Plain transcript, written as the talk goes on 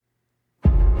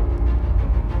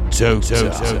Toke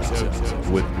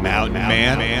Talk with Mountain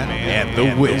Man and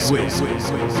the Wizard.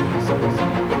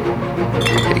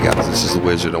 Hey guys, this is the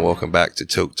Wizard and welcome back to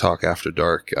Toke Talk After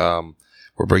Dark.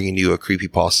 We're bringing you a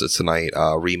creepypasta tonight,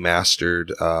 remastered,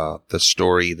 the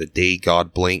story The Day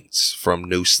God Blinked from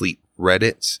No Sleep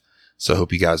Reddit. So I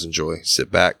hope you guys enjoy.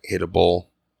 Sit back, hit a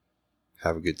bowl,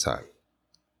 have a good time.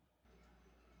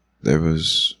 There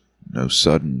was no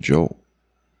sudden jolt,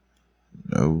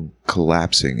 no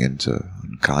collapsing into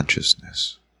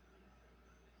unconsciousness,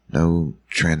 no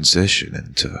transition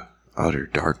into utter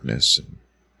darkness and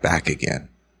back again.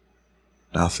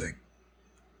 Nothing.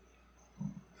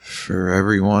 For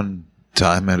everyone,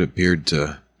 time had appeared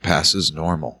to pass as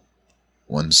normal,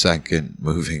 1 second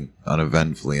moving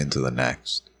uneventfully into the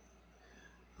next.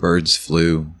 Birds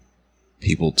flew,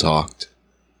 people talked,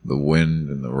 the wind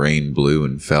and the rain blew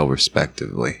and fell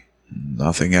respectively.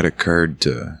 Nothing had occurred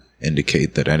to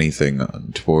indicate that anything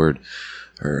untoward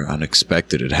or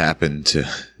unexpected had happened to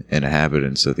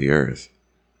inhabitants of the earth.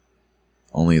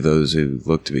 Only those who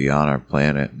looked beyond our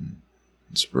planet and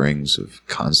springs of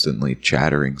constantly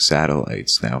chattering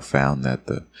satellites now found that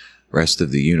the rest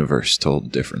of the universe told a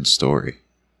different story.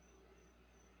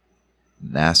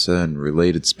 NASA and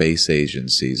related space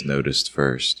agencies noticed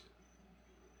first.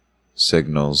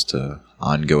 Signals to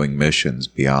ongoing missions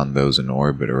beyond those in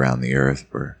orbit around the Earth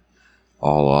were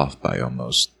all off by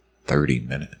almost 30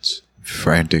 minutes.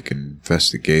 Frantic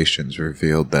investigations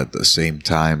revealed that the same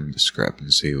time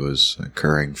discrepancy was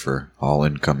occurring for all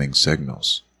incoming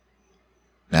signals.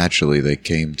 Naturally, they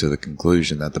came to the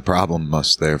conclusion that the problem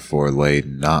must therefore lay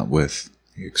not with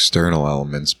the external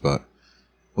elements, but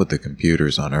with the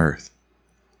computers on Earth.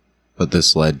 But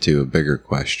this led to a bigger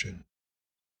question.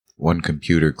 One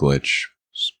computer glitch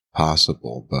was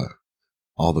possible, but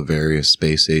all the various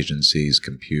space agencies'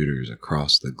 computers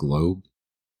across the globe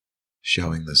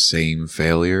showing the same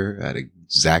failure at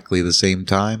exactly the same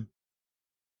time?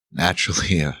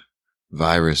 Naturally, a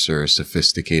virus or a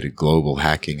sophisticated global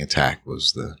hacking attack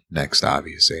was the next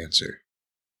obvious answer.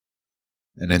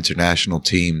 An international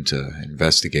team to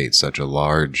investigate such a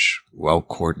large,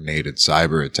 well-coordinated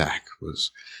cyber attack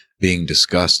was being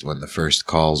discussed when the first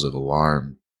calls of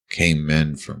alarm came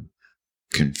in from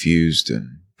confused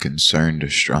and concerned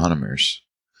astronomers,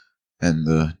 and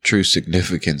the true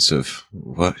significance of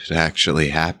what had actually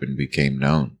happened became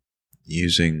known.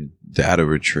 Using data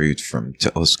retrieved from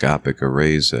telescopic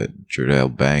arrays at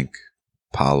Jardel Bank,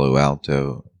 Palo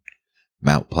Alto,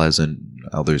 Mount Pleasant, and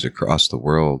others across the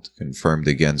world confirmed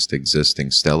against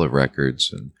existing stellar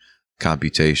records and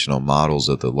computational models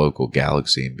of the local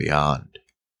galaxy and beyond.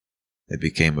 It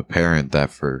became apparent that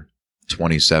for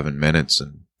 27 minutes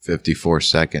and 54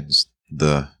 seconds,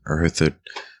 the Earth had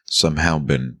somehow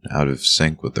been out of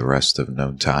sync with the rest of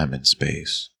known time and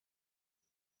space.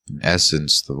 In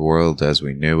essence, the world as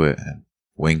we knew it had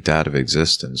winked out of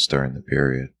existence during the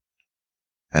period,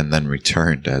 and then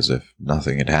returned as if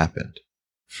nothing had happened.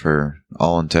 For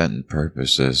all intent and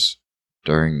purposes,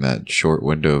 during that short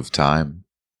window of time,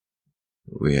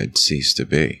 we had ceased to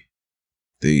be.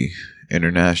 The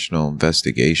International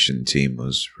Investigation Team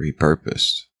was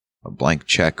repurposed, a blank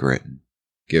check written,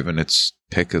 given its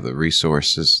pick of the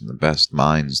resources and the best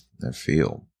minds in their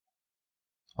field,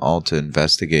 all to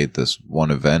investigate this one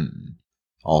event, and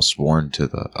all sworn to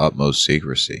the utmost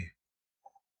secrecy.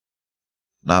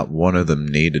 Not one of them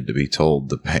needed to be told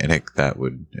the panic that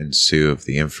would ensue if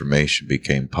the information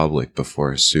became public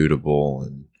before suitable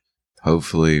and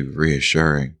hopefully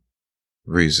reassuring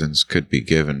reasons could be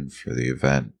given for the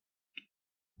event.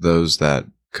 Those that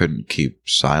couldn't keep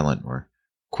silent were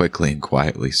quickly and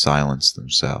quietly silenced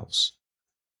themselves.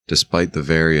 Despite the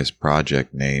various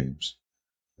project names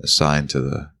assigned to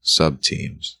the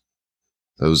sub-teams,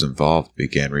 those involved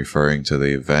began referring to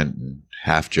the event in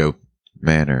half-joke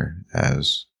manner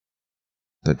as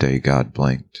The Day God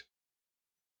Blinked.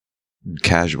 In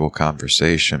casual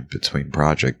conversation between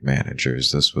project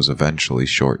managers, this was eventually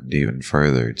shortened even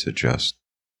further to just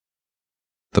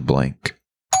The Blink.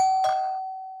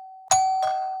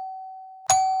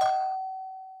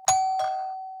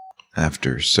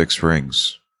 After 6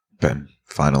 rings, Ben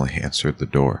finally answered the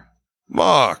door.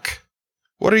 Mark,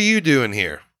 what are you doing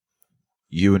here?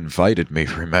 You invited me,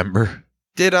 remember?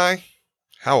 Did I?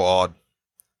 How odd.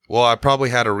 Well, I probably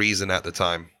had a reason at the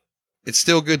time. It's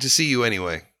still good to see you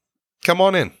anyway. Come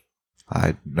on in.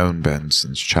 I'd known Ben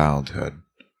since childhood.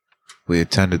 We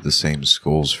attended the same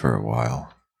schools for a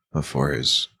while, before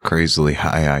his crazily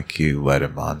high IQ led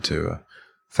him onto a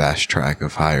fast track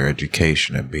of higher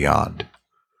education and beyond.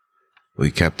 We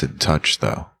kept in touch,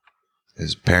 though.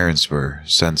 His parents were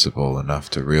sensible enough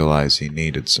to realize he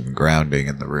needed some grounding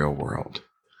in the real world,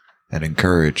 and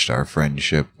encouraged our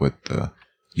friendship with the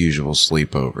usual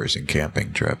sleepovers and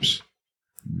camping trips.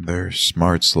 Their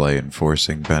smarts lay in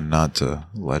forcing Ben not to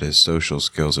let his social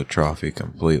skills atrophy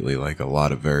completely like a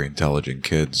lot of very intelligent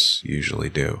kids usually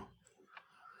do.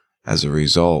 As a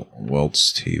result,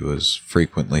 whilst he was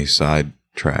frequently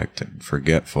sidetracked and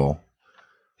forgetful,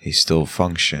 he still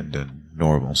functioned in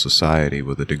normal society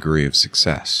with a degree of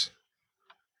success.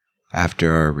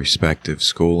 After our respective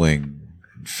schooling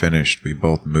finished, we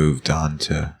both moved on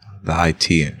to the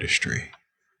IT industry,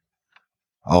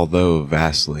 although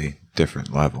vastly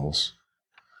different levels.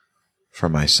 For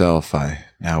myself, I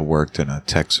now worked in a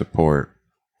tech support,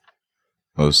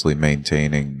 mostly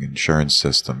maintaining insurance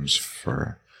systems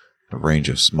for a range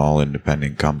of small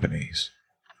independent companies.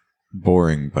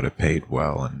 Boring, but it paid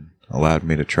well and allowed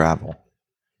me to travel.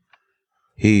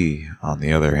 He, on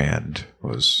the other hand,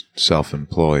 was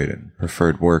self-employed and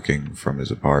preferred working from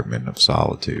his apartment of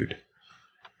solitude,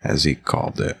 as he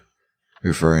called it,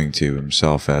 referring to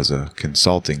himself as a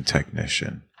consulting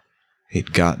technician.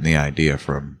 He'd gotten the idea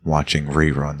from watching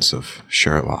reruns of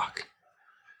Sherlock.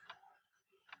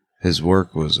 His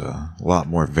work was a lot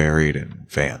more varied and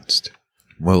advanced.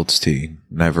 Whilst he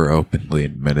never openly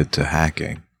admitted to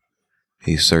hacking,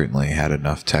 he certainly had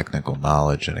enough technical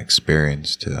knowledge and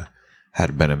experience to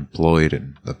have been employed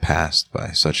in the past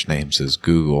by such names as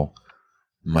Google,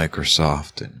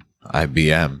 Microsoft, and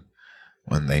IBM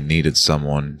when they needed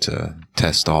someone to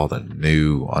test all the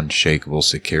new, unshakable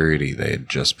security they had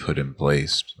just put in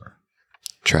place, or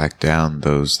track down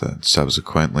those that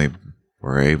subsequently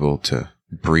were able to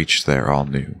breach their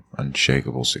all-new,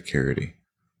 unshakable security.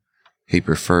 He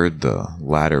preferred the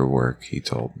latter work, he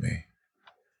told me.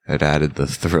 It added the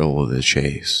thrill of the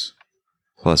chase,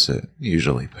 plus it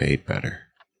usually paid better.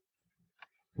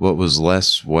 What was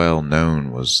less well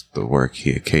known was the work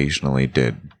he occasionally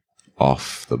did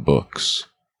off the books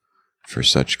for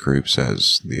such groups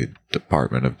as the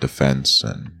Department of Defense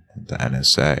and the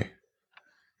NSA.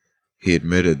 He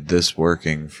admitted this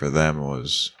working for them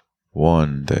was,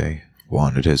 1, they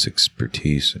wanted his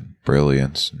expertise and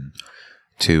brilliance, and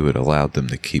 2, it allowed them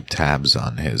to keep tabs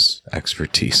on his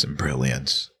expertise and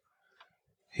brilliance.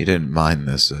 He didn't mind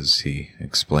this, as he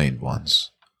explained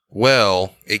once.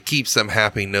 Well, it keeps them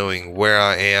happy knowing where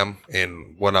I am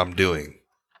and what I'm doing.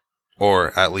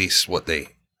 Or at least what they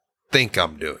think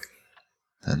I'm doing.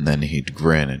 And then he'd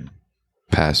grin and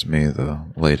pass me the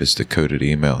latest decoded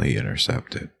email he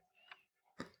intercepted.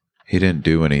 He didn't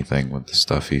do anything with the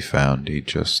stuff he found, he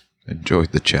just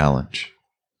enjoyed the challenge.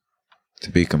 To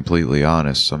be completely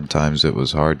honest, sometimes it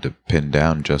was hard to pin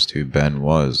down just who Ben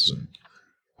was and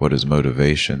what his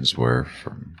motivations were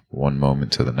from one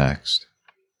moment to the next.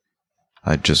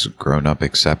 I'd just grown up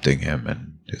accepting him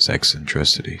and his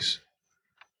eccentricities,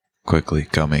 quickly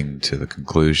coming to the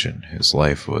conclusion his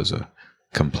life was a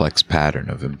complex pattern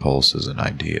of impulses and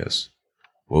ideas,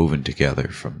 woven together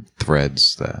from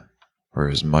threads that were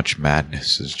as much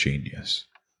madness as genius.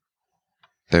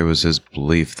 There was his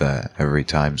belief that every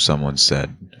time someone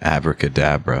said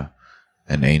abracadabra,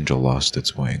 an angel lost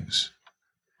its wings,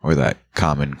 or that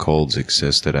common colds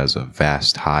existed as a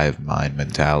vast hive mind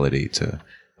mentality to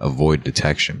avoid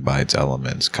detection by its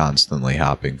elements constantly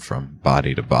hopping from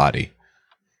body to body.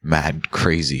 Mad,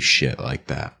 crazy shit like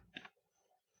that.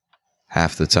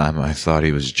 Half the time I thought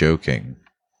he was joking.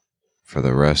 For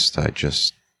the rest, I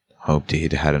just hoped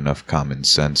he'd had enough common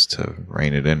sense to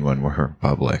rein it in when we're in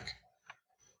public.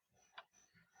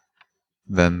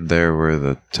 Then there were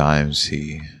the times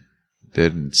he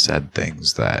did and said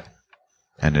things that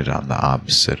ended on the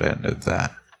opposite end of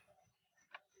that.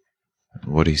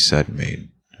 What he said made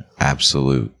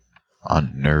absolute,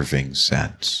 unnerving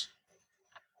sense.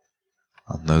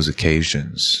 On those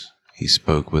occasions, he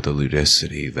spoke with a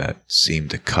ludicity that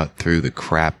seemed to cut through the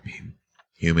crap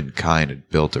humankind had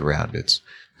built around its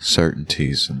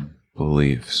certainties and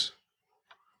beliefs,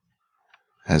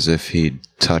 as if he'd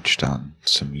touched on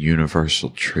some universal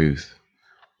truth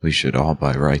we should all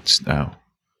by rights know.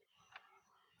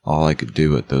 All I could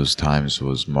do at those times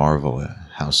was marvel at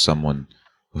how someone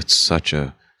with such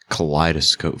a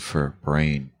kaleidoscope for a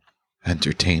brain,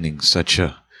 entertaining such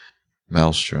a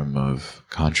maelstrom of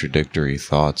contradictory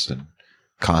thoughts, and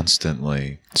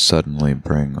constantly, suddenly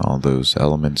bring all those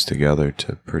elements together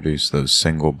to produce those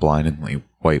single blindingly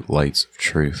white lights of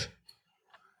truth.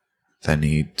 Then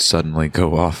he'd suddenly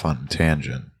go off on a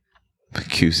tangent,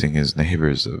 accusing his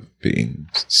neighbors of being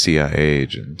CIA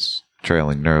agents,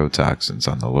 trailing neurotoxins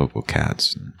on the local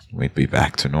cats, and we'd be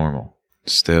back to normal.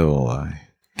 Still, I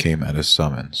came at his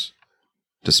summons.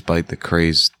 Despite the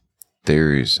crazed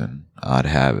theories and odd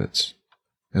habits,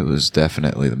 it was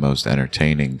definitely the most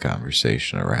entertaining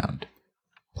conversation around.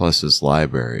 Plus his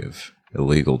library of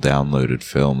illegal downloaded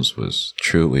films was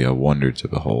truly a wonder to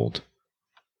behold.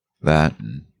 That,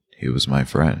 and he was my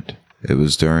friend. It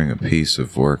was during a piece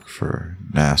of work for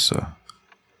NASA,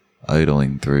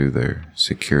 idling through their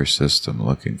secure system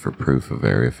looking for proof of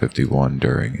Area 51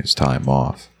 during his time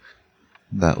off,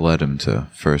 that led him to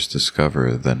first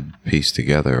discover, then piece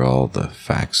together all the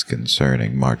facts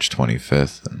concerning March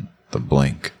 25th and the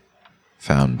blink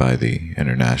found by the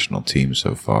international team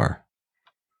so far.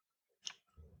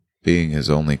 Being his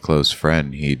only close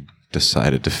friend, he'd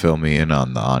decided to fill me in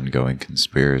on the ongoing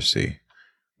conspiracy,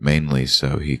 mainly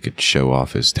so he could show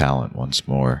off his talent once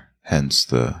more, hence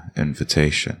the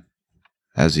invitation.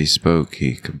 As he spoke,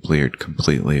 he appeared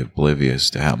completely oblivious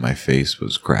to how my face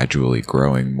was gradually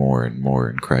growing more and more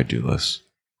incredulous.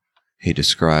 He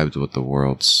described what the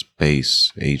world's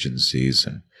space agencies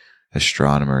and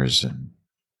astronomers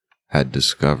had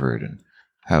discovered, and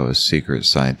how a secret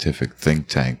scientific think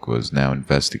tank was now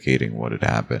investigating what had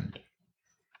happened.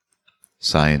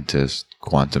 Scientists,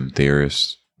 quantum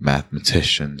theorists,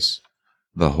 mathematicians,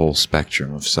 the whole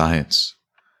spectrum of science,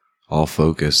 all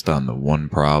focused on the one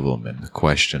problem and the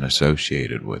question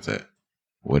associated with it.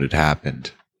 What had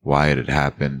happened, why it had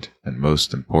happened, and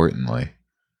most importantly,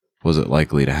 was it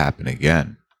likely to happen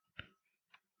again?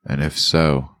 And if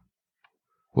so,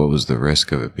 what was the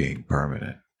risk of it being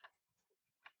permanent?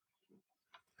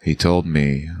 He told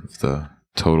me of the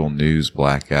total news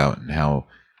blackout and how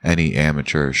any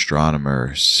amateur astronomer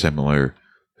or similar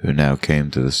who now came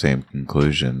to the same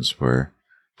conclusions were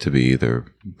to be either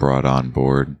brought on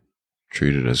board,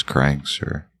 treated as cranks,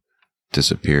 or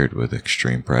disappeared with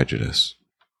extreme prejudice.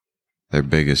 Their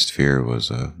biggest fear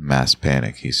was a mass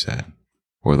panic, he said,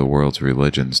 or the world's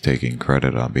religions taking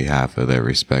credit on behalf of their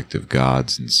respective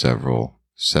gods and several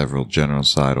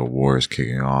genocidal wars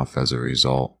kicking off as a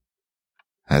result.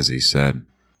 As he said,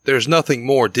 "There's nothing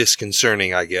more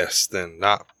disconcerting, I guess, than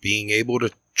not being able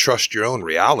to trust your own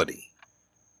reality.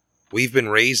 We've been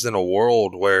raised in a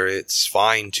world where it's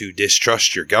fine to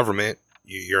distrust your government,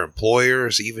 your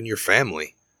employers, even your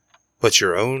family. But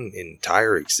your own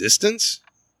entire existence?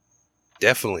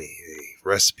 Definitely a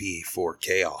recipe for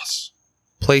chaos.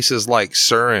 Places like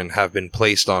Surin have been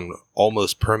placed on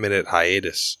almost permanent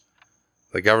hiatus.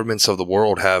 The governments of the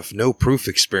world have no proof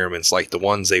experiments like the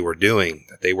ones they were doing,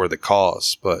 that they were the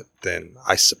cause, but then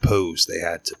I suppose they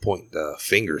had to point the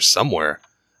finger somewhere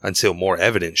until more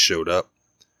evidence showed up.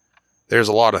 There's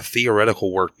a lot of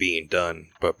theoretical work being done,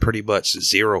 but pretty much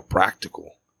zero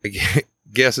practical. I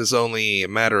guess it's only a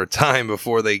matter of time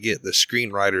before they get the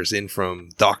screenwriters in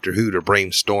from Doctor Who to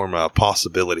brainstorm a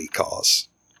possibility cause."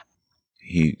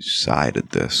 He sighed at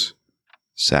this,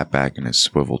 sat back in his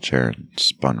swivel chair and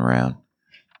spun round,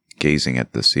 gazing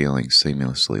at the ceiling,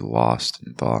 seamlessly lost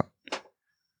in thought.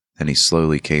 Then he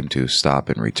slowly came to a stop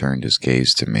and returned his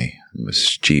gaze to me, a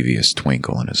mischievous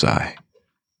twinkle in his eye.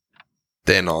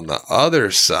 "Then on the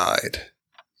other side,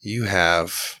 you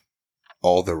have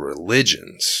all the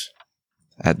religions."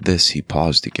 At this he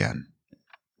paused again,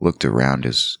 looked around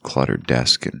his cluttered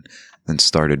desk, and then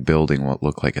started building what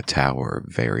looked like a tower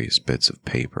of various bits of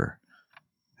paper.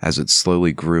 As it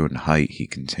slowly grew in height, he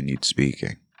continued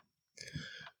speaking.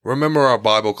 "Remember our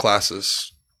Bible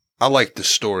classes? I like the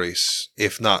stories,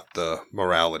 if not the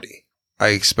morality. I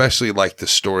especially like the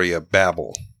story of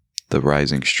Babel." The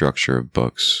rising structure of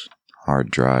books,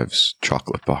 hard drives,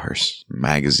 chocolate bars,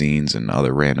 magazines, and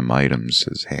other random items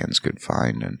his hands could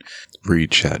find and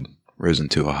reach had risen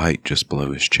to a height just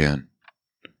below his chin.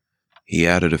 He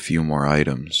added a few more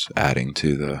items, adding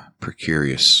to the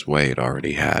precarious sway it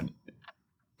already had,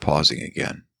 pausing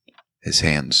again, his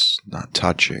hands not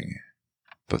touching,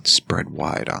 but spread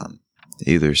wide on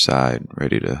either side,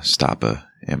 ready to stop a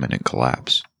imminent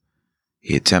collapse.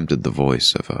 He attempted the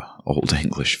voice of a old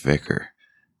English vicar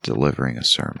delivering a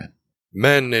sermon.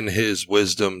 "Men in his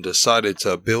wisdom decided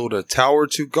to build a tower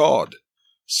to God,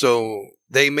 so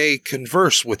they may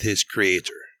converse with his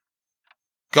creator.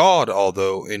 God,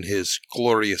 although in his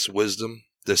glorious wisdom,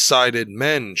 decided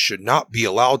men should not be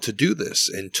allowed to do this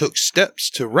and took steps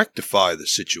to rectify the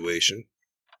situation.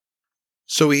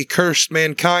 So he cursed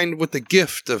mankind with the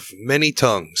gift of many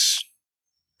tongues."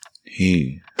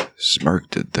 He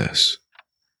smirked at this,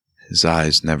 his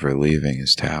eyes never leaving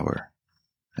his tower,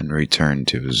 and returned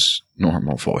to his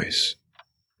normal voice.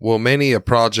 "Well, many a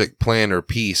project plan or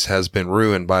piece has been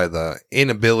ruined by the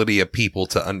inability of people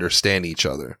to understand each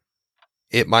other.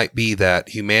 It might be that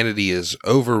humanity is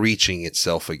overreaching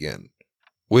itself again.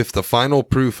 With the final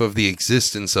proof of the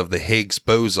existence of the Higgs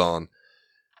boson,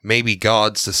 maybe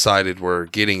God's decided we're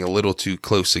getting a little too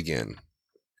close again,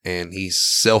 and he's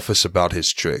selfish about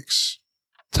his tricks.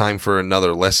 Time for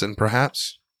another lesson,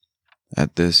 perhaps?"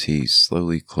 At this, he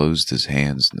slowly closed his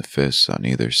hands in the fists on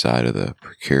either side of the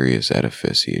precarious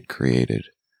edifice he had created.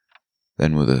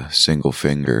 Then with a single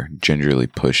finger, gingerly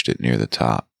pushed it near the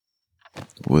top.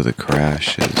 With a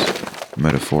crash, his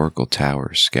metaphorical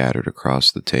tower scattered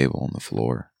across the table and the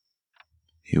floor.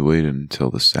 He waited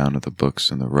until the sound of the books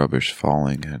and the rubbish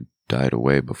falling had died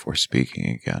away before speaking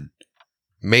again.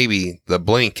 Maybe the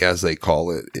blink, as they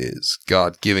call it, is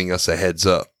God giving us a heads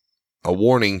up. A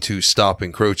warning to stop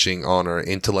encroaching on our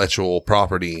intellectual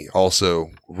property,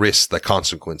 also risk the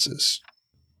consequences.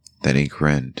 Then he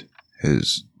grinned,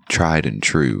 his tried and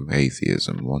true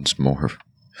atheism once more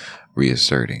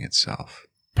reasserting itself.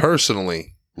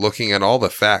 Personally, looking at all the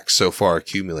facts so far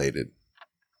accumulated,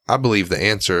 I believe the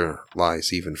answer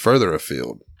lies even further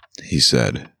afield, he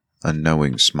said, a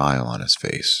knowing smile on his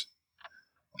face.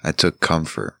 I took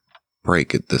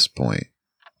break at this point,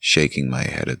 shaking my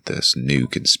head at this new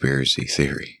conspiracy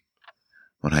theory.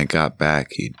 When I got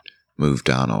back, he'd moved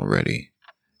on already,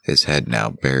 his head now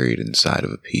buried inside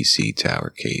of a PC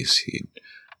tower case. He'd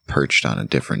perched on a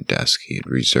different desk he had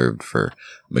reserved for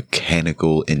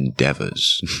mechanical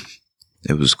endeavors.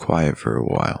 It was quiet for a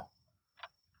while,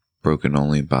 broken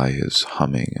only by his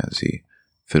humming as he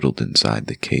fiddled inside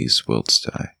the case whilst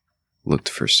I looked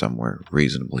for somewhere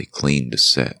reasonably clean to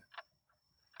sit.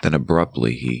 Then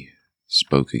abruptly he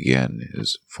spoke again,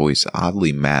 his voice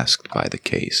oddly masked by the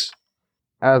case.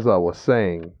 As I was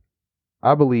saying,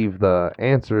 I believe the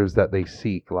answers that they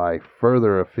seek lie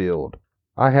further afield.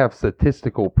 I have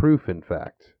statistical proof, in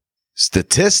fact.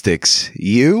 Statistics?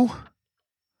 You?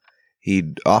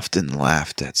 He'd often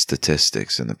laughed at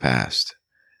statistics in the past,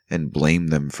 and blamed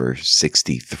them for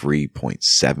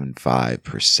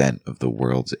 63.75% of the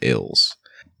world's ills.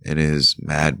 In his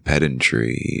mad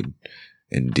pedantry, he'd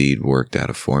indeed worked out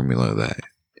a formula that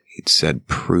he'd said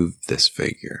proved this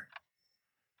figure.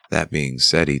 That being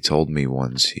said, he told me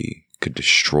once he could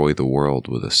destroy the world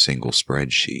with a single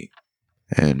spreadsheet.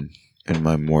 And in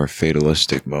my more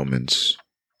fatalistic moments,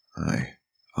 I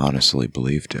honestly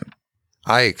believed him.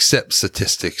 I accept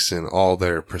statistics and all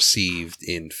their perceived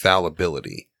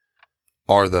infallibility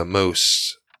are the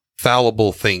most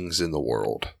fallible things in the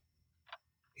world.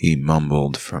 He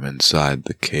mumbled from inside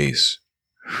the case,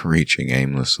 reaching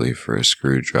aimlessly for a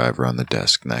screwdriver on the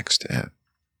desk next to him.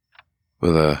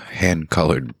 With a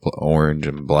hand-colored orange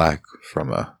and black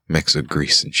from a mix of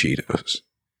grease and Cheetos.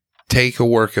 Take a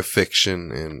work of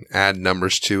fiction and add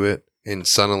numbers to it, and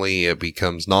suddenly it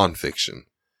becomes nonfiction.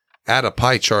 Add a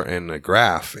pie chart and a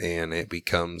graph, and it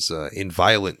becomes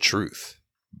inviolate truth.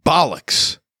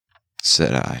 Bollocks,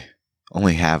 said I,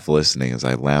 only half listening as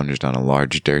I lounged on a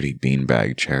large dirty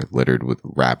beanbag chair littered with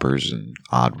wrappers and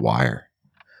odd wire.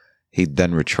 He'd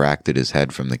then retracted his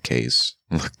head from the case,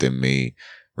 looked at me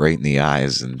right in the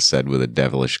eyes, and said with a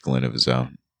devilish glint of his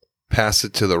own, Pass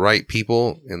it to the right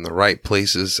people in the right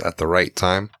places at the right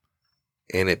time,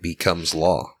 and it becomes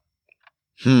law.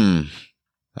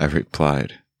 I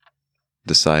replied,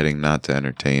 deciding not to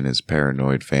entertain his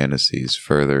paranoid fantasies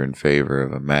further in favor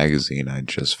of a magazine I'd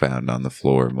just found on the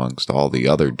floor amongst all the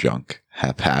other junk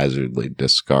haphazardly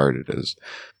discarded as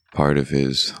part of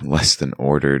his less than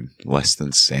ordered, less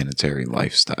than sanitary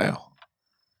lifestyle.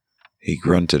 He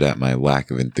grunted at my lack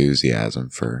of enthusiasm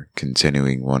for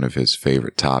continuing one of his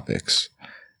favorite topics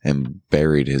and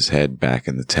buried his head back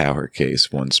in the tower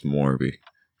case once more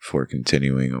before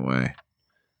continuing away.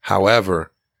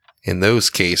 However, in those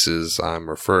cases, I'm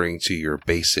referring to your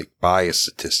basic bias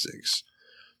statistics.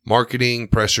 Marketing,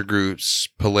 pressure groups,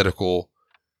 political,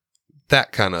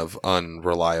 that kind of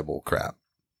unreliable crap.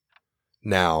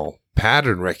 Now,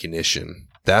 pattern recognition,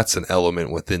 that's an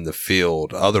element within the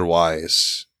field,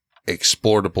 otherwise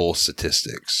exploitable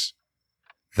statistics.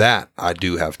 That I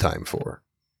do have time for.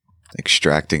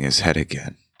 Extracting his head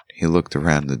again, he looked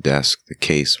around the desk the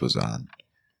case was on,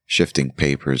 shifting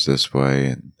papers this way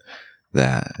and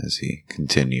that as he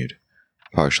continued,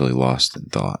 partially lost in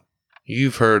thought.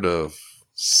 You've heard of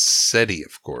SETI,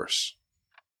 of course.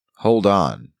 Hold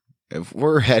on. If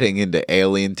we're heading into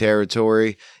alien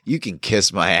territory, you can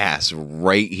kiss my ass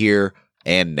right here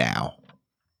and now.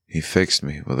 He fixed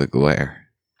me with a glare,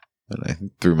 and I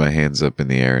threw my hands up in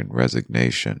the air in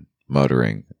resignation,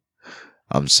 muttering,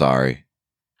 I'm sorry.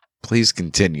 Please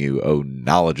continue, O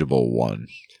knowledgeable one.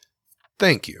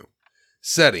 Thank you.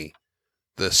 SETI,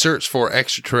 the search for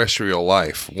extraterrestrial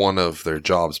life, one of their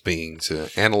jobs being to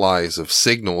analyze of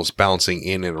signals bouncing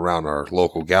in and around our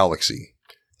local galaxy.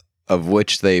 Of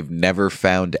which they've never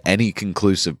found any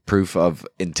conclusive proof of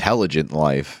intelligent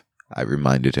life, I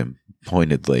reminded him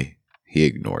pointedly. He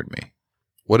ignored me.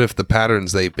 What if the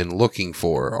patterns they've been looking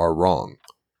for are wrong?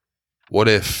 What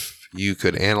if you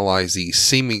could analyze these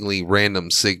seemingly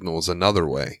random signals another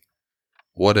way?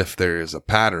 What if there is a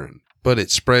pattern, but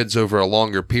it spreads over a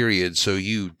longer period so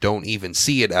you don't even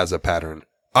see it as a pattern?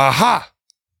 Aha!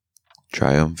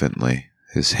 Triumphantly,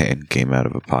 his hand came out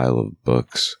of a pile of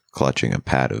books, clutching a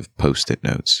pad of post-it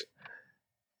notes,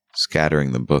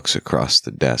 scattering the books across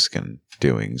the desk and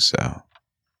doing so.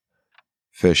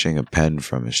 Fishing a pen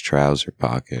from his trouser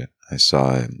pocket, I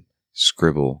saw him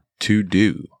scribble "to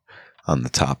do" on the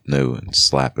top note and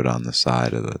slap it on the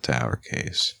side of the tower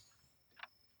case,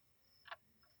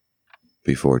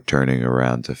 before turning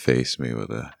around to face me with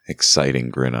an exciting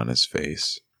grin on his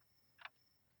face.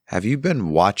 "Have you been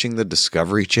watching the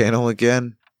Discovery Channel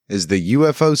again? Is the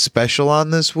UFO special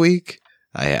on this week?"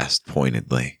 I asked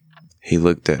pointedly. He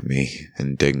looked at me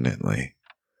indignantly,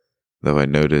 though I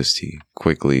noticed he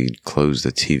quickly closed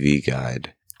the TV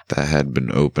guide that had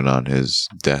been open on his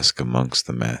desk amongst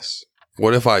the mess.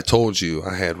 What if I told you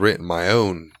I had written my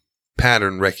own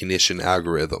pattern recognition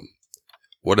algorithm?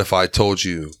 What if I told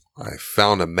you I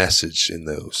found a message in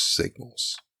those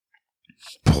signals?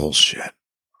 "Bullshit,"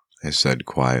 I said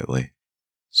quietly,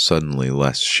 suddenly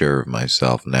less sure of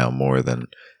myself now, more than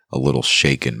a little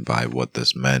shaken by what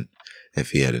this meant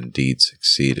if he had indeed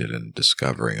succeeded in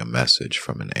discovering a message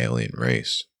from an alien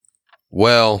race.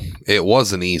 "Well, it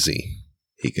wasn't easy,"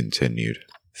 he continued,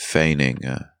 feigning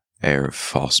an air of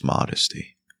false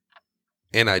modesty.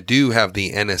 "And I do have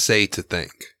the NSA to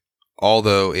thank.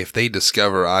 Although if they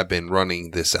discover I've been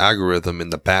running this algorithm in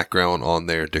the background on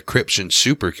their decryption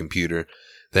supercomputer,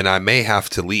 then I may have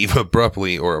to leave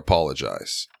abruptly or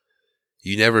apologize.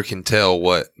 You never can tell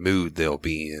what mood they'll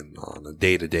be in on a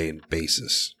day-to-day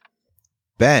basis."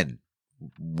 "Ben,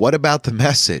 what about the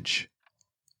message?"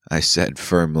 I said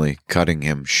firmly, cutting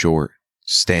him short,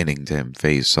 standing to him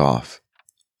face off.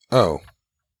 "Oh,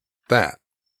 that."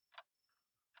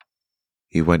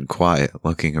 He went quiet,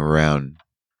 looking around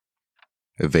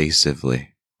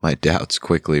evasively. My doubts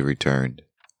quickly returned.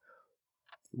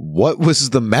 "What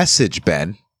was the message,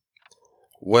 Ben?"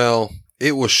 Well,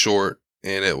 it was short,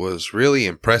 and it was really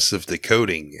impressive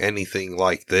decoding anything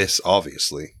like this,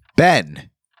 obviously. "Ben!"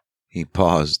 He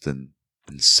paused and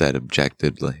said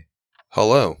objectively,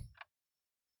 "Hello.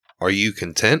 Are you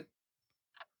content?"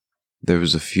 There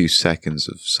was a few seconds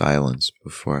of silence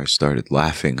before I started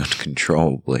laughing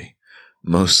uncontrollably,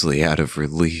 mostly out of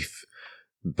relief.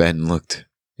 Ben looked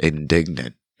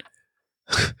indignant.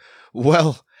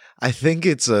 "Well, I think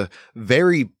it's a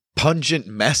very pungent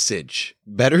message.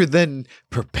 Better than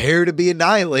prepare to be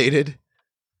annihilated."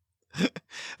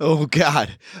 "Oh,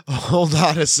 God. Hold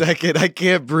on a second. I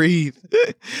can't breathe.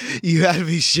 You had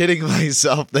me shitting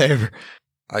myself there."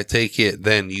 I take it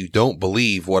then you don't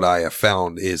believe what I have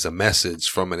found is a message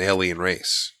from an alien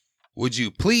race. Would you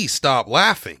please stop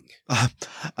laughing?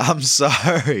 I'm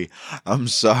sorry. I'm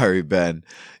sorry, Ben.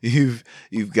 You've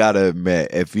got to admit,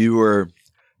 if you were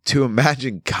to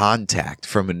imagine contact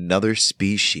from another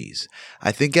species,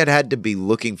 I think I'd had to be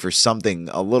looking for something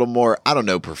a little more,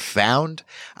 profound.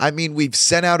 I mean, we've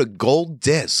sent out a gold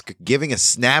disc giving a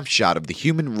snapshot of the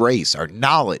human race, our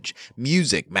knowledge,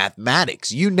 music,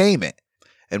 mathematics, you name it.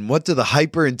 And what do the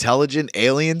hyper-intelligent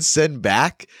aliens send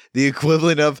back? The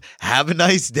equivalent of, "Have a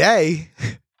nice day."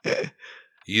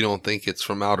 You don't think it's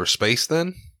from outer space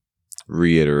then?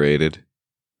 Reiterated.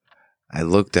 I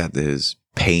looked at his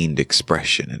pained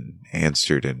expression and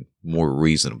answered in more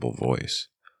reasonable voice.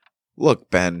 "Look,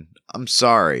 Ben, I'm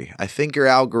sorry. I think your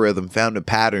algorithm found a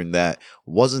pattern that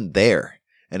wasn't there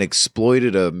and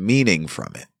exploited a meaning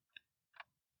from it."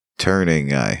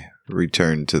 Turning, I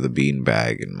returned to the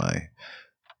beanbag and my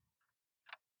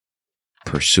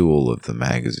pursuit of the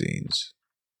magazines.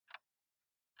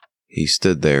 He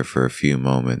stood there for a few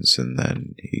moments, and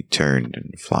then he turned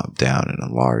and flopped down in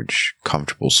a large,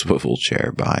 comfortable swivel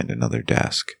chair behind another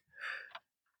desk.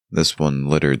 This one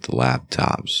littered the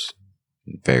laptops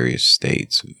in various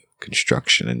states of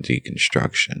construction and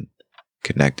deconstruction,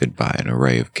 connected by an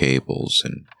array of cables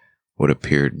in what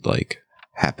appeared like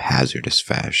haphazardous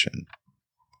fashion.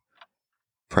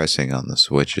 Pressing on the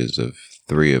switches of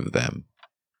 3 of them,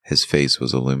 his face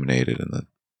was illuminated in the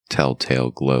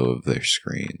telltale glow of their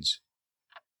screens,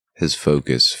 his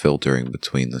focus filtering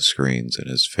between the screens and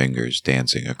his fingers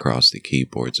dancing across the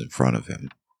keyboards in front of him.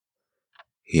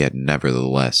 He had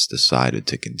nevertheless decided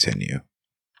to continue,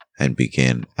 and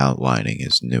began outlining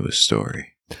his newest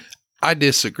story. I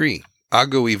disagree. I'll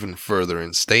go even further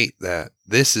and state that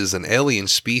this is an alien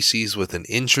species with an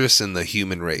interest in the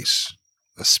human race,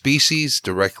 a species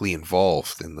directly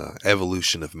involved in the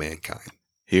evolution of mankind.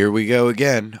 Here we go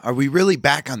again. Are we really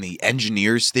back on the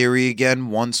engineer's theory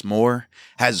again once more?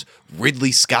 Has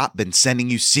Ridley Scott been sending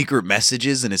you secret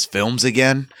messages in his films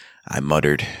again? I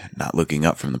muttered, not looking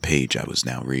up from the page I was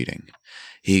now reading.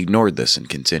 He ignored this and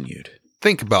continued.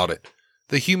 Think about it.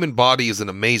 The human body is an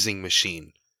amazing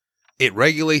machine. It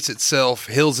regulates itself,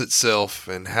 heals itself,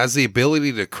 and has the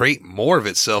ability to create more of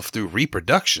itself through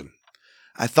reproduction.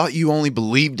 I thought you only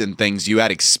believed in things you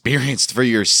had experienced for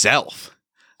yourself,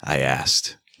 I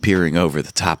asked, peering over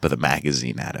the top of the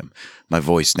magazine at him, my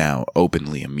voice now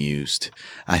openly amused.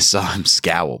 I saw him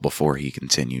scowl before he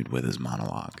continued with his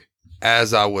monologue.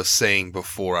 As I was saying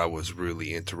before I was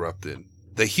rudely interrupted,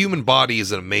 the human body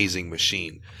is an amazing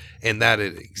machine, and that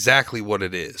is exactly what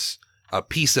it is, a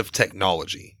piece of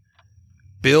technology,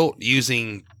 built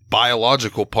using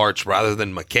biological parts rather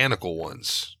than mechanical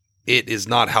ones. It is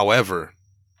not, however,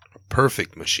 a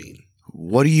perfect machine.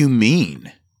 What do you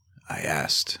mean? I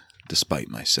asked, despite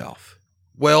myself.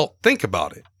 Well, think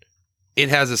about it. It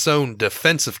has its own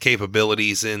defensive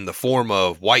capabilities in the form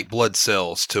of white blood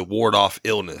cells to ward off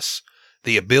illness,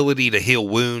 the ability to heal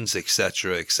wounds,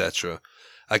 etc., etc.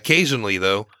 Occasionally,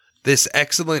 though, this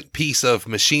excellent piece of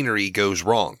machinery goes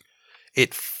wrong.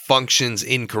 It functions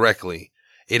incorrectly.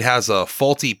 It has a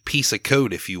faulty piece of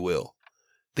code, if you will.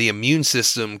 The immune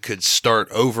system could start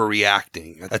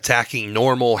overreacting, attacking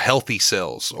normal, healthy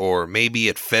cells, or maybe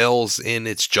it fails in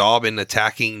its job in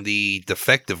attacking the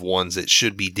defective ones it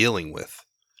should be dealing with,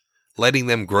 letting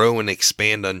them grow and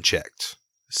expand unchecked.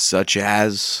 Such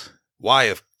as? Why,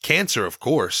 of cancer, of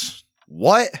course.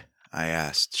 What? I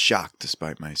asked, shocked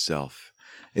despite myself.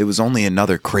 It was only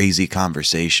another crazy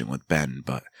conversation with Ben,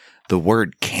 but the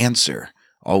word cancer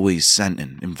always sent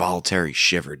an involuntary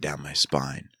shiver down my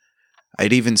spine.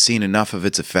 I'd even seen enough of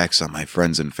its effects on my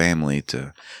friends and family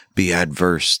to be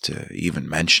adverse to even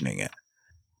mentioning it.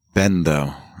 Ben,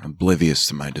 though, oblivious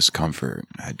to my discomfort,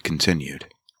 had continued.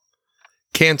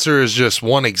 Cancer is just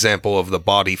one example of the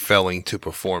body failing to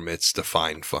perform its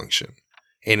defined function.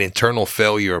 An internal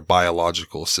failure of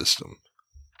biological system.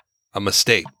 A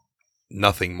mistake,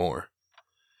 nothing more.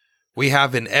 We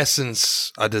have in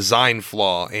essence a design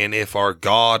flaw, and if our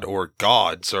god or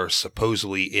gods are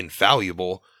supposedly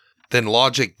infallible, then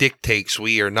logic dictates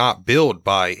we are not built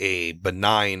by a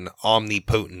benign,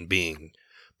 omnipotent being,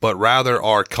 but rather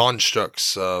are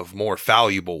constructs of more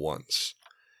fallible ones.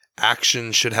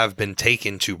 Action should have been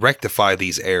taken to rectify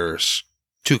these errors,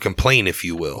 to complain if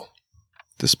you will.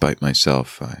 Despite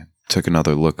myself, I took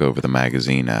another look over the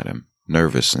magazine at him,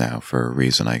 nervous now for a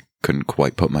reason I couldn't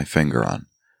quite put my finger on.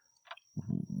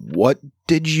 What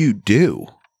did you do?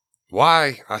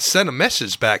 Why, I sent a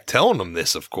message back telling him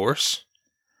this, of course.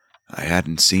 I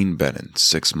hadn't seen Ben in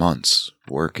 6 months.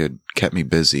 Work had kept me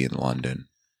busy in London.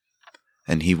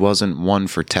 And he wasn't one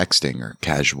for texting or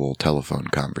casual telephone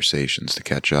conversations to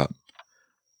catch up.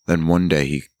 Then one day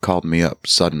he called me up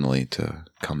suddenly to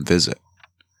come visit.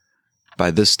 By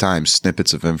this time,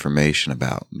 snippets of information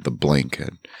about the Blink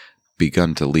had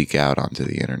begun to leak out onto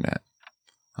the internet,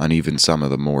 on even some of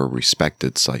the more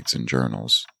respected sites and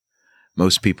journals.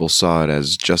 Most people saw it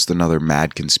as just another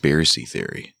mad conspiracy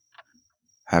theory.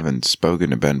 Haven't spoken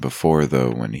to Ben before,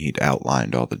 though, when he'd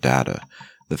outlined all the data.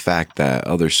 The fact that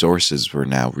other sources were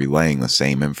now relaying the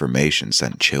same information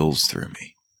sent chills through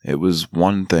me. It was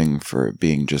one thing for it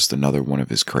being just another one of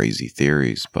his crazy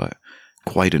theories, but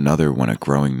quite another when a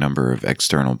growing number of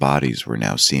external bodies were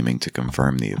now seeming to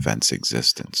confirm the event's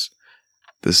existence.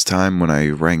 This time when I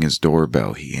rang his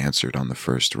doorbell, he answered on the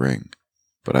first ring,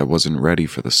 but I wasn't ready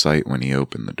for the sight when he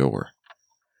opened the door.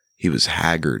 He was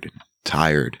haggard and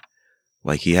tired,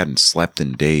 like he hadn't slept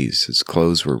in days. His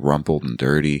clothes were rumpled and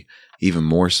dirty, even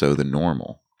more so than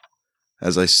normal.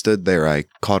 As I stood there, I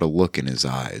caught a look in his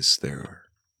eyes.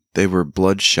 They were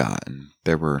bloodshot, and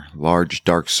there were large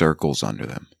dark circles under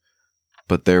them.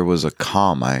 But there was a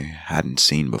calm I hadn't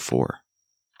seen before,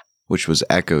 which was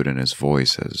echoed in his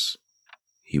voice as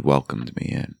he welcomed me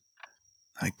in.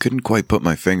 I couldn't quite put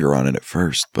my finger on it at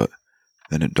first, but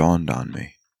then it dawned on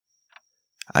me.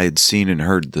 I had seen and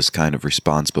heard this kind of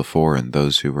response before in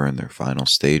those who were in their final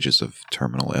stages of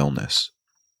terminal illness.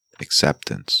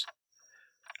 Acceptance.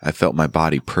 I felt my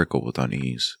body prickle with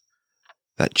unease.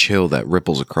 That chill that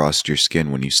ripples across your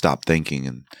skin when you stop thinking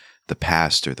in the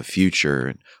past or the future,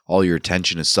 and all your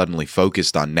attention is suddenly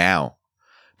focused on now,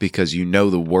 because you know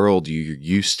the world you're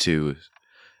used to is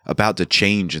about to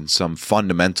change in some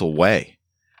fundamental way.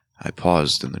 I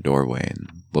paused in the doorway and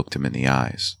looked him in the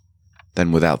eyes.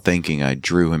 Then, without thinking, I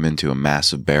drew him into a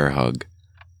massive bear hug.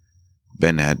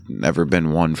 Ben had never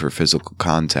been one for physical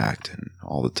contact, and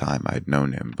all the time I'd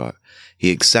known him, but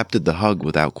he accepted the hug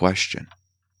without question.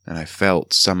 and I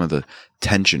felt some of the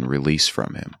tension release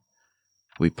from him.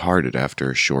 We parted after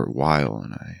a short while,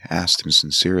 and I asked him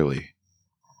sincerely,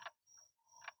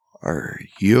 "Are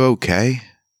you okay?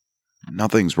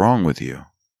 Nothing's wrong with you."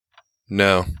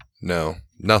 No,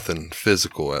 nothing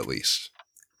physical at least.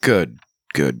 Good,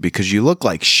 because you look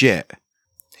like shit."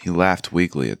 He laughed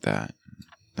weakly at that,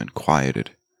 then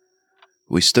quieted.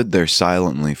 We stood there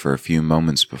silently for a few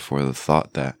moments before the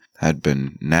thought that had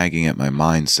been nagging at my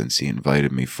mind since he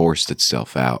invited me forced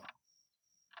itself out.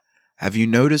 "Have you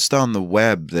noticed on the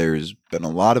web there's been a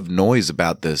lot of noise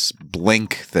about this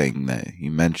blink thing that you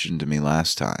mentioned to me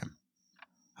last time?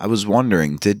 I was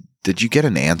wondering, did you get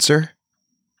an answer?"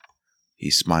 He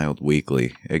smiled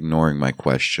weakly, ignoring my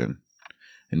question,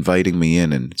 inviting me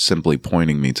in and simply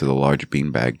pointing me to the large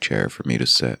beanbag chair for me to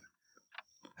sit,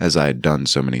 as I had done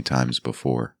so many times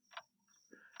before.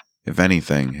 If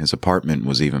anything, his apartment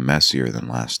was even messier than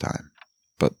last time,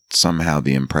 but somehow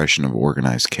the impression of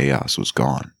organized chaos was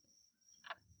gone.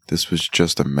 This was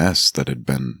just a mess that had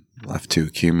been left to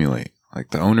accumulate,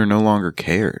 like the owner no longer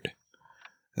cared.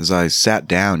 As I sat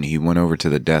down, he went over to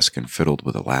the desk and fiddled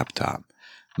with a laptop,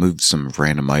 moved some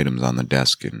random items on the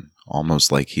desk, and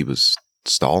almost like he was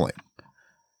stalling.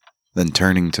 Then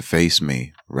turning to face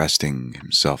me, resting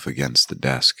himself against the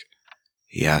desk,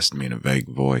 he asked me in a vague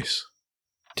voice,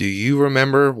 Do you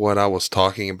remember what I was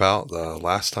talking about the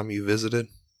last time you visited?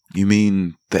 "You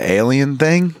mean the alien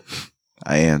thing?"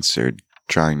 I answered,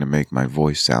 trying to make my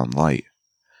voice sound light.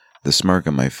 The smirk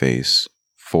on my face,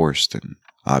 forced and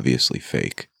obviously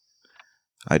fake.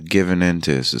 I'd given in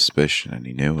to his suspicion and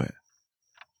he knew it.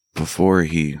 Before,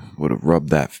 he would have rubbed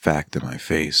that fact in my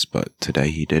face, but today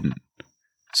he didn't.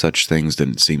 Such things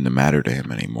didn't seem to matter to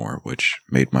him anymore, which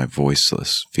made my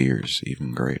voiceless fears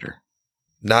even greater.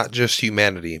 Not just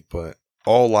humanity, but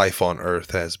all life on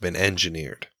Earth has been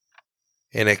engineered.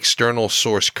 An external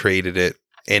source created it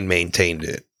and maintained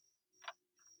it.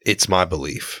 It's my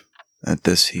belief. At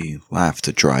this, he laughed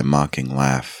a dry, mocking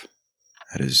laugh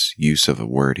at his use of a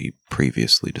word he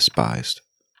previously despised.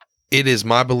 It is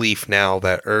my belief now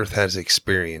that Earth has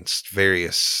experienced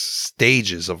various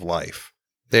stages of life.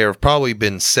 There have probably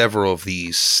been several of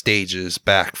these stages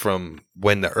back from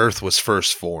when the Earth was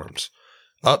first formed,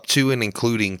 up to and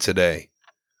including today.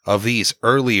 Of these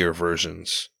earlier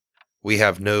versions, we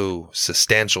have no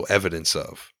substantial evidence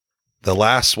of. The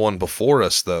last one before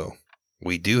us, though,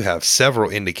 we do have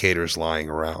several indicators lying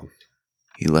around.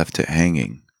 He left it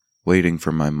hanging, waiting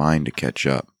for my mind to catch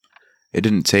up. It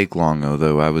didn't take long,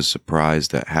 although I was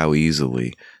surprised at how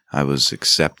easily I was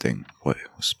accepting what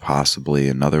was possibly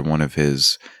another one of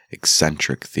his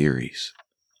eccentric theories.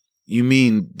 "You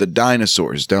mean the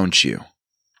dinosaurs, don't you?"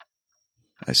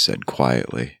 I said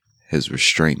quietly, his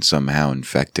restraint somehow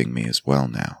infecting me as well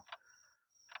now.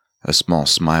 A small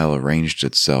smile arranged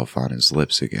itself on his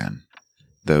lips again,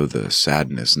 though the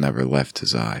sadness never left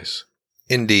his eyes.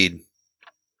 Indeed.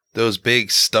 Those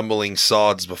big stumbling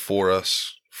sods before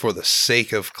us, for the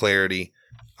sake of clarity,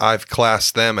 I've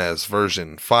classed them as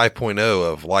version 5.0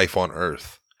 of life on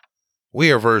Earth.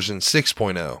 We are version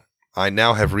 6.0, I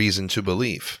now have reason to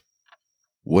believe.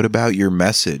 "What about your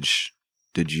message?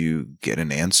 Did you get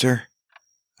an answer?"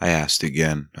 I asked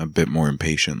again, a bit more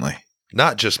impatiently.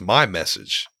 Not just my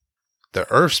message. The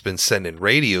Earth's been sending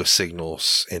radio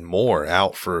signals and more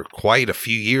out for quite a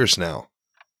few years now.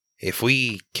 If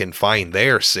we can find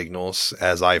their signals,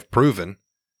 as I've proven,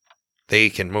 they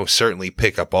can most certainly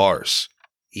pick up ours,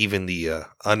 even the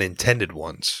unintended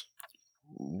ones.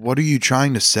 "What are you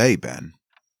trying to say, Ben?"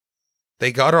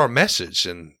 They got our message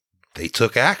and they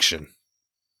took action.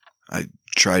 I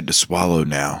tried to swallow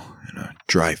now, in a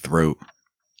dry throat.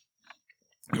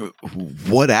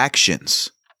 "What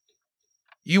actions?"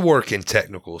 You work in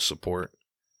technical support.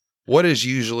 What is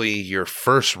usually your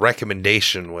first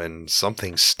recommendation when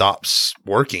something stops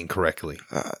working correctly?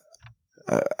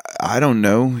 I don't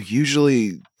know.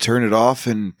 Usually turn it off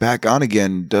and back on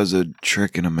again does a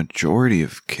trick in a majority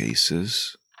of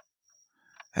cases.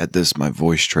 At this, my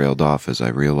voice trailed off as I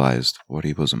realized what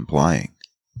he was implying.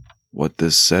 What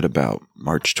this said about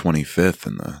March 25th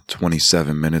and the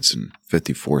 27 minutes and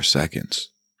 54 seconds.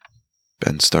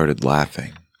 Ben started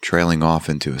laughing, trailing off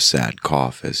into a sad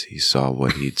cough as he saw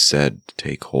what he'd said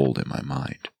take hold in my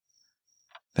mind.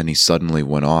 Then he suddenly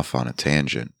went off on a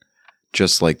tangent,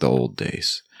 just like the old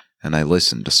days, and I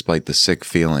listened despite the sick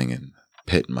feeling and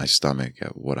pit in my stomach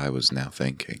at what I was now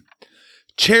thinking.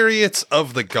 Chariots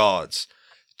of the gods.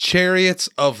 Chariots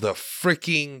of the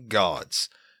freaking gods.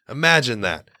 Imagine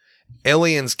that.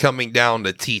 Aliens coming down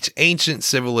to teach ancient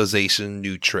civilization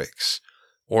new tricks.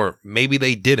 Or maybe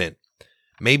they didn't.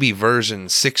 Maybe version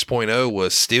 6.0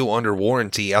 was still under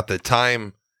warranty at the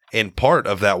time and part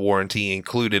of that warranty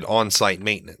included on-site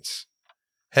maintenance.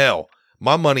 Hell,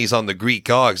 my money's on the Greek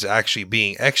gods actually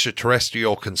being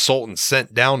extraterrestrial consultants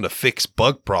sent down to fix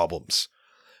bug problems.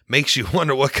 Makes you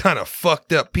wonder what kind of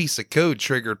fucked up piece of code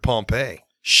triggered Pompeii.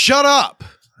 Shut up!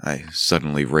 I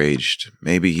suddenly raged.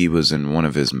 Maybe he was in one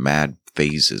of his mad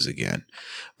phases again.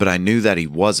 But I knew that he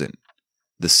wasn't.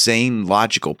 The sane,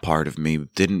 logical part of me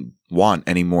didn't want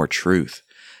any more truth.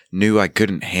 Knew I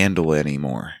couldn't handle it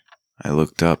anymore. I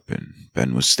looked up and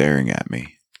Ben was staring at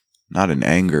me. Not in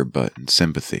anger, but in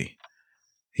sympathy.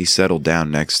 He settled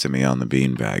down next to me on the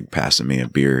beanbag, passing me a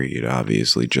beer he had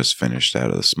obviously just finished out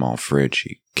of the small fridge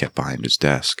he kept behind his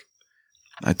desk.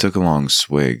 I took a long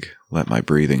swig, let my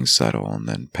breathing settle, and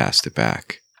then passed it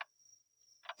back.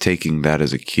 Taking that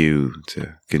as a cue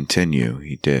to continue,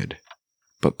 he did,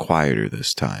 but quieter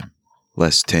this time,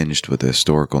 less tinged with the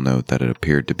historical note that had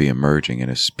appeared to be emerging in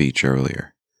his speech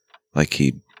earlier, like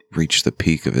he'd reached the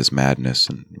peak of his madness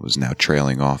and was now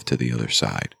trailing off to the other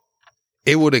side.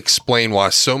 It would explain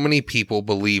why so many people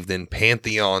believed in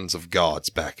pantheons of gods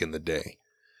back in the day.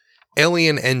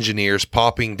 Alien engineers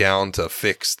popping down to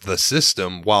fix the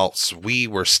system whilst we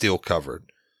were still covered.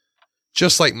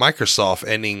 Just like Microsoft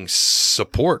ending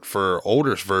support for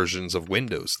older versions of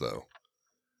Windows, though.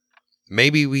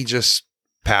 Maybe we just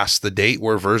passed the date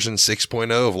where version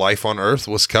 6.0 of Life on Earth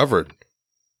was covered,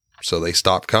 so they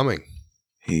stopped coming.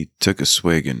 He took a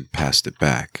swig and passed it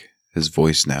back, his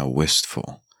voice now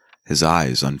wistful, his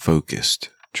eyes unfocused,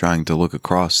 trying to look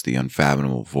across the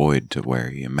unfathomable void to where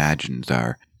he imagined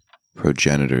our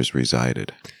progenitors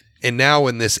resided. And now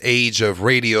in this age of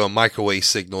radio and microwave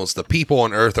signals, the people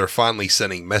on Earth are finally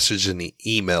sending messages and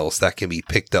emails that can be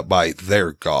picked up by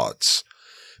their gods,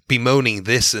 bemoaning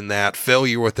this and that,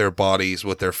 failure with their bodies,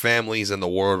 with their families and the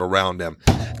world around them,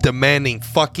 demanding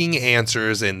fucking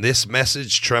answers, and this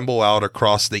message tremble out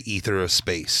across the ether of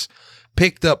space,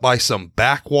 picked up by some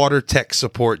backwater tech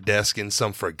support desk in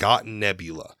some forgotten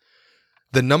nebula.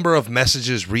 The number of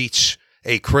messages reach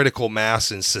a critical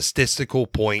mass and statistical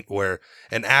point where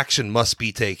an action must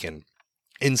be taken.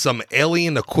 And some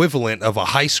alien equivalent of a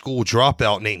high school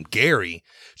dropout named Gary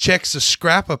checks a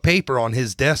scrap of paper on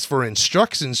his desk for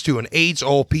instructions to an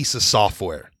age-old piece of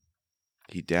software.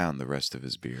 He downed the rest of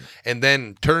his beer. And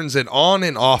then turns it on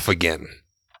and off again.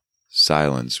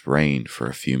 Silence reigned for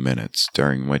a few minutes,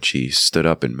 during which he stood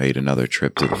up and made another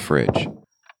trip to the fridge,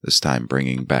 this time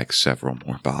bringing back several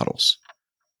more bottles.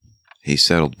 He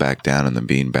settled back down in the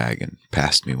beanbag and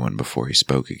passed me one before he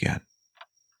spoke again.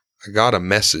 I got a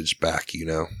message back, you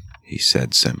know, he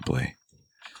said simply.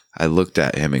 I looked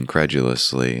at him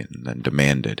incredulously and then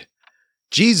demanded,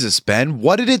 Jesus, Ben,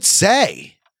 what did it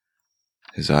say?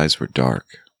 His eyes were dark,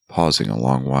 pausing a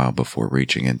long while before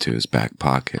reaching into his back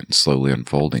pocket and slowly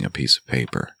unfolding a piece of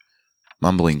paper,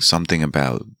 mumbling something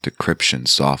about decryption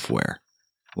software,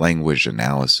 language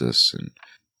analysis, and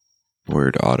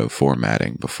word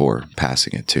auto-formatting before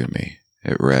passing it to me.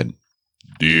 It read,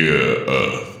 Dear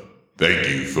Earth, thank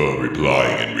you for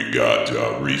replying in regard to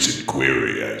our recent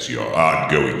query as your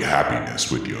ongoing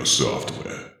happiness with your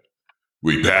software.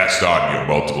 We passed on your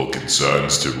multiple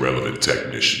concerns to relevant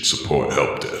technician support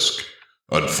help desk.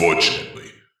 Unfortunately,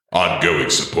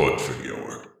 ongoing support for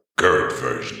your current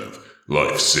version of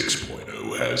Life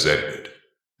 6.0 has ended.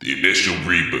 The initial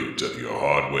reboot of your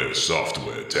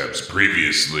hardware-software attempts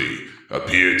previously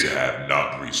appear to have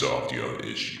not resolved your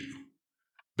issue.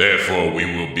 Therefore, we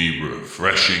will be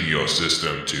refreshing your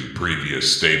system to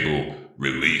previous stable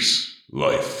release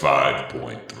Life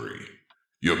 5.3.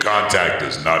 Your contact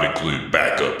does not include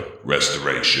backup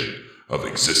restoration of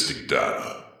existing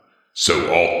data,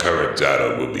 so all current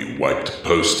data will be wiped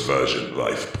post-version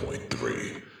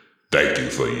Life.3. Thank you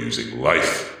for using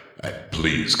Life, and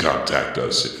please contact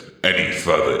us if any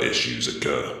further issues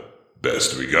occur.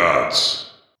 Best regards.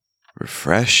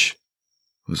 Refresh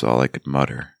was all I could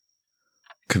mutter.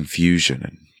 Confusion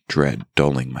and dread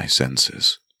dulling my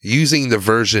senses. Using the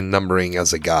version numbering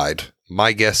as a guide,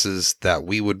 my guess is that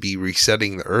we would be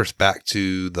resetting the Earth back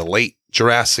to the late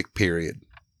Jurassic period.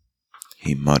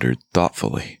 He muttered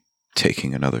thoughtfully,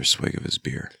 taking another swig of his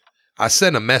beer. I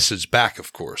sent a message back,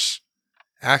 of course,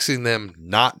 asking them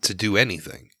not to do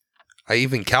anything. I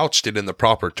even couched it in the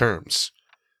proper terms.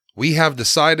 We have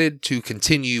decided to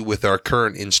continue with our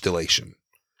current installation.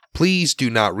 Please do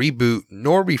not reboot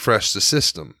nor refresh the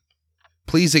system.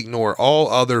 Please ignore all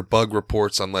other bug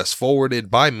reports unless forwarded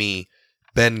by me,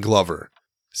 Ben Glover,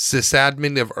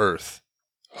 sysadmin of Earth.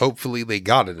 Hopefully they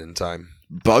got it in time.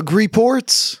 Bug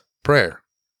reports? Prayer.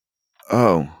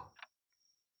 Oh.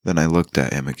 Then I looked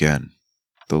at him again,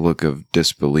 the look of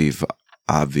disbelief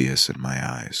obvious in my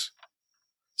eyes.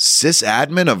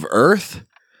 Sysadmin of Earth?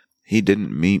 He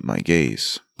didn't meet my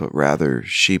gaze, but rather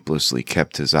sheepishly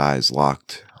kept his eyes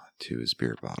locked to his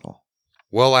beer bottle.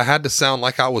 Well, I had to sound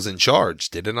like I was in charge,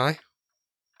 didn't I?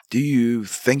 Do you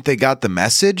think they got the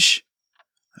message?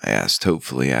 I asked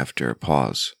hopefully after a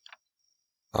pause.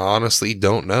 I honestly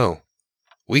don't know.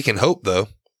 We can hope, though.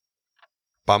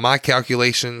 By my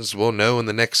calculations, we'll know in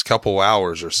the next couple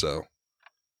hours or so.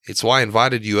 It's why I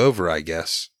invited you over, I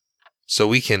guess. So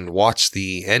we can watch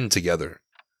the end together.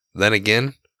 Then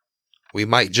again, we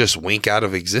might just wink out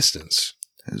of existence.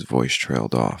 His voice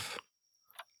trailed off.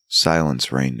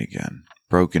 Silence reigned again,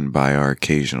 broken by our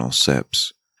occasional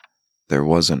sips. There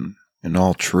wasn't, in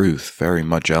all truth, very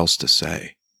much else to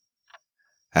say.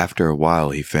 After a while,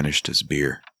 he finished his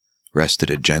beer, rested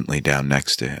it gently down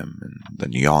next to him, and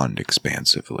then yawned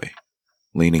expansively,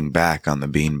 leaning back on the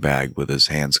beanbag with his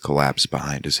hands collapsed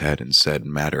behind his head and said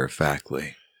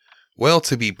matter-of-factly, Well,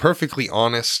 to be perfectly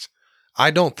honest,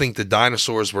 I don't think the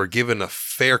dinosaurs were given a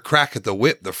fair crack at the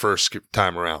whip the first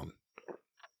time around.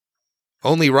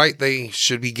 Only right they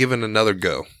should be given another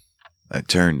go. I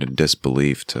turned in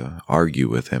disbelief to argue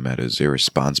with him at his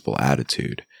irresponsible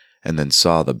attitude, and then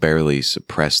saw the barely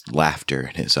suppressed laughter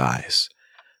in his eyes.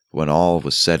 When all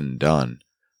was said and done,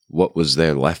 what was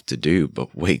there left to do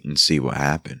but wait and see what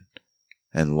happened,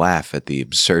 and laugh at the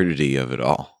absurdity of it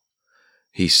all?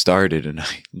 He started and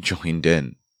I joined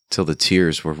in, till the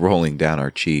tears were rolling down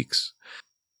our cheeks.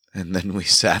 And then we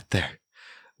sat there,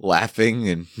 laughing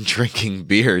and drinking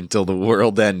beer until the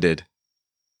world ended.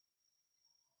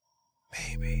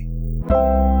 Maybe.